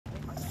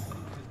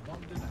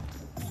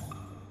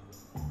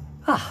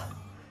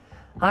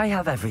I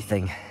have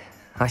everything.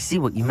 I see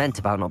what you meant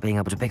about not being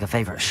able to pick a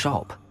favorite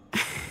shop.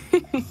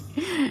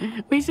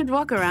 We should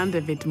walk around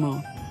a bit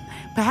more.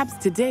 Perhaps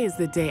today is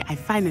the day I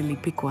finally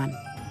pick one.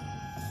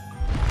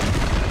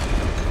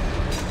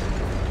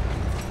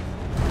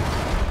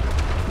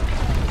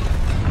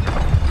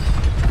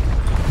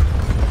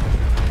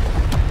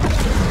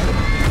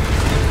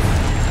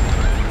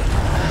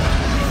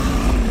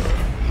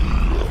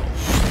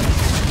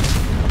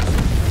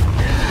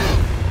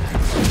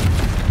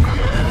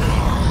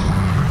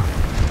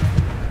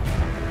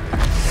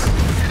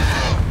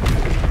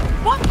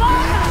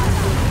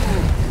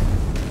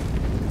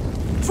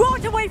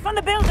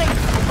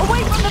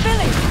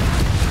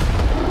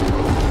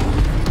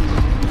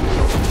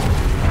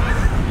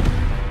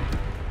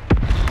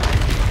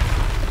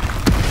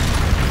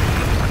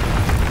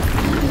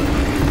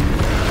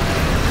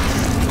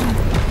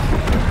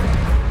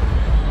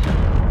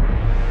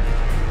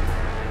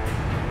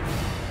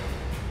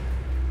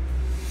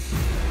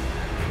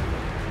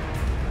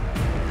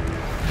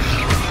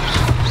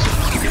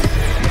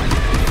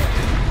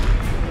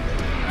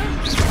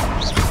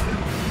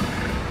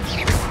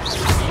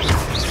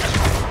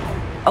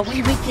 Are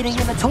we weakening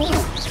him at all?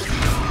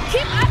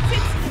 Keep at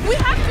it! We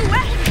have to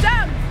wear him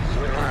down!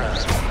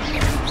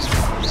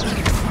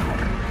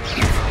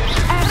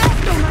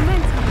 Arresto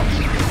momentum!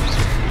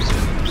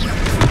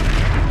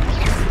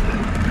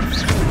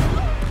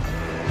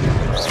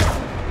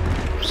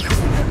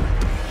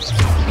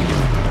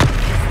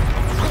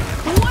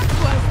 What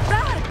was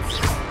that?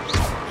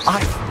 I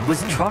was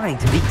trying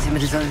to beat him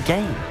at his own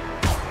game.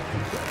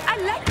 I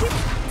like it!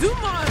 Do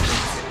more of it!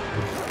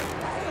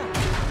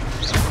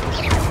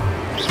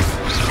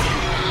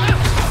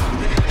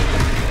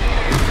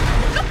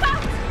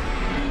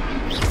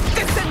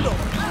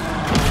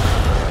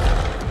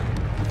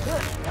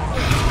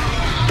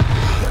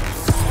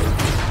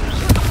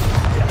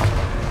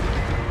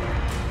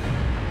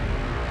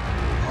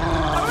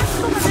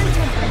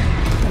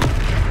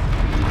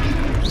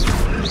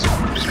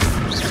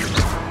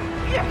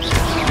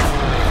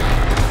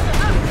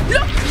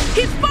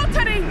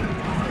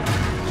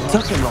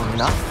 Took him long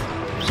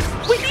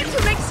enough. We need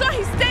to make sure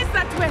he stays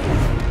that way.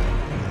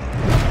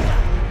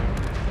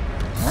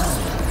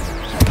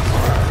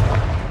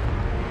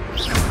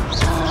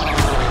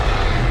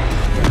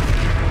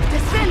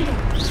 Descending.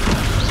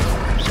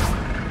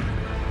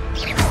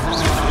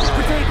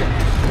 Potato.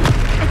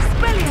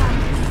 Expelliarmus.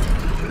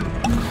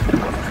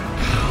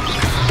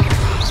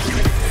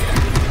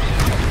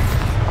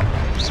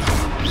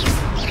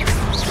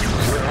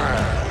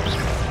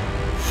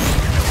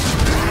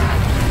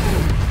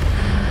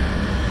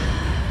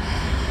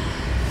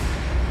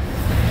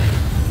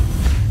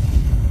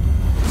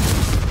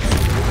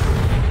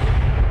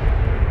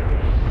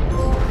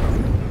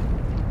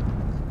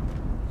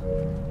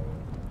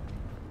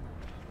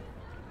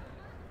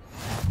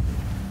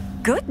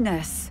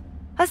 Goodness!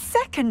 A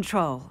second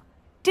troll!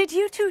 Did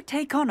you two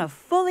take on a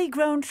fully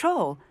grown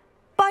troll?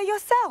 By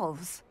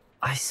yourselves?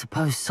 I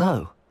suppose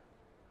so.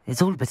 It's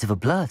all a bit of a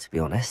blur, to be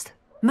honest.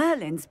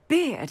 Merlin's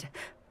beard!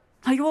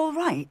 Are you all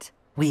right?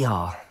 We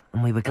are,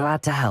 and we were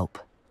glad to help.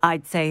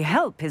 I'd say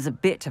help is a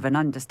bit of an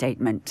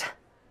understatement.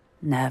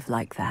 Nerve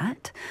like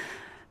that.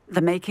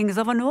 The makings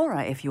of an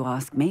aura, if you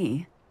ask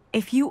me.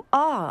 If you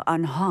are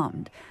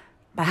unharmed,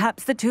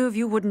 perhaps the two of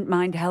you wouldn't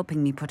mind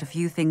helping me put a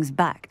few things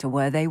back to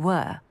where they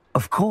were.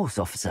 Of course,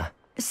 officer.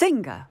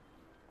 Singer.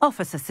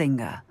 Officer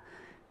Singer.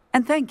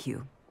 And thank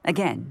you,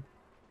 again.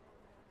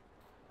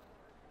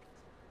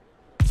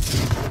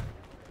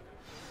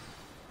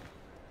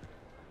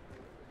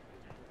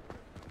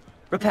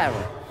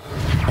 Repairer.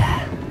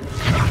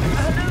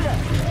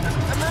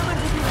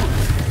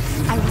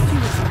 I will see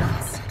what he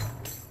wants.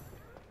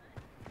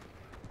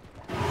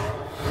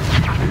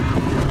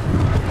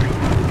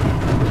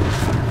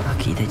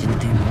 Lucky they didn't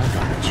do more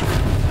damage.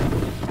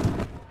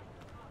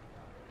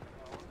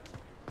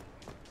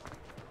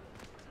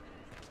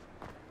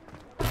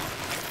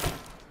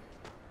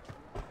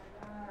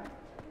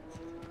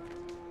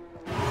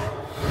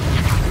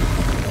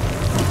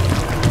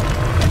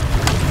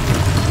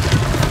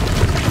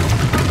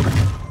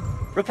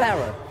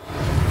 Repairer.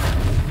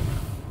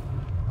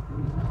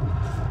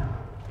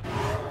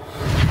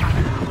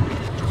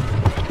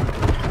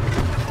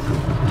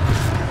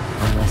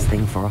 One less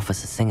thing for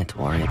Officer Singer to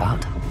worry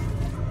about.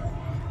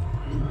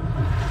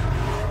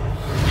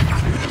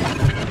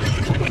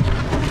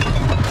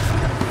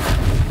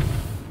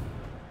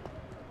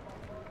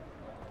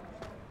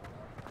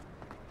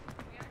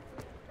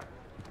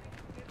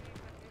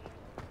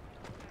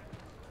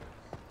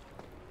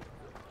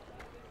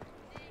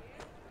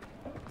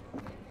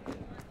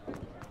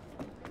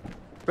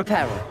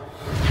 Repairer.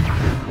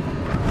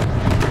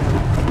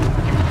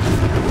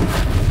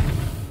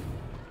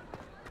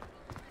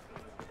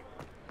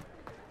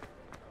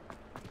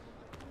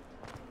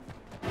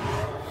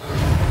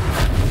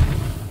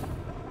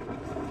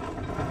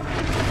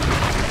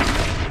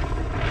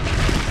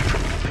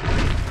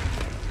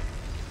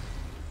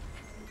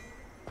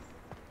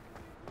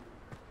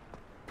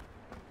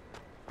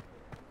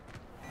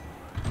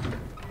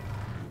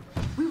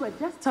 were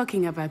just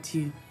talking about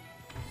you.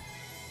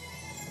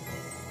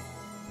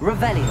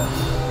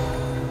 Revelio.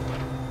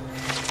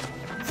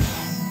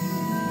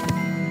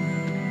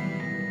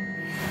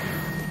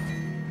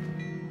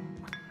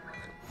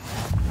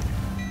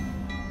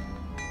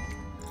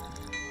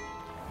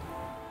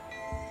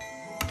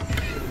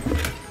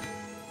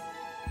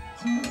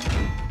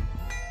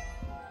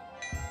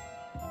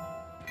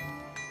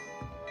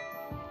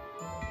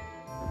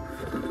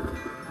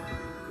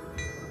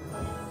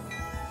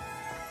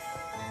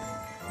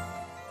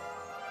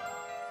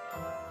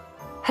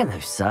 Hello,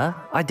 sir.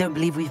 I don't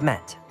believe we've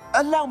met.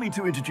 Allow me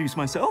to introduce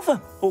myself,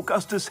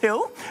 Augustus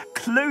Hill,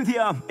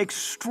 clothier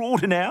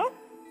extraordinaire.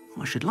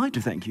 I should like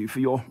to thank you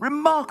for your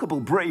remarkable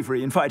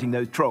bravery in fighting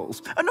those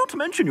trolls, and not to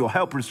mention your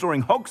help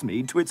restoring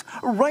Hogsmeade to its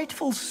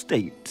rightful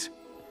state.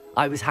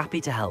 I was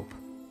happy to help.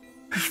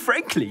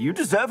 Frankly, you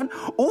deserve an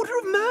Order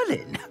of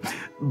Merlin.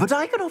 But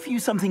I can offer you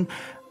something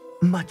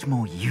much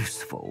more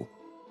useful.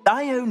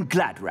 I own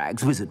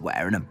Gladrag's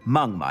wizardware, and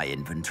among my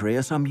inventory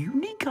are some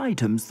unique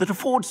items that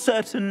afford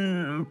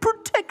certain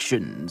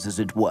protections, as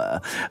it were.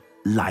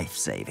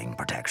 Life-saving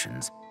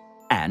protections.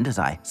 And as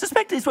I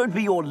suspect this won't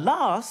be your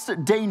last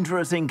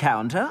dangerous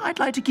encounter, I'd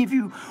like to give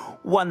you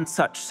one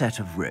such set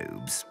of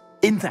robes,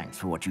 in thanks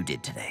for what you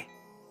did today.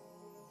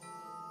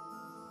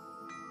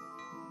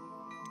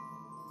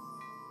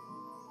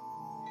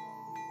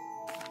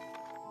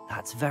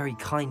 That's very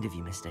kind of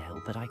you, Mr.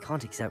 Hill, but I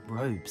can't accept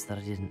robes that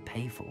I didn't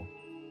pay for.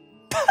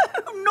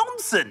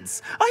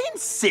 Nonsense! I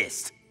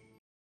insist!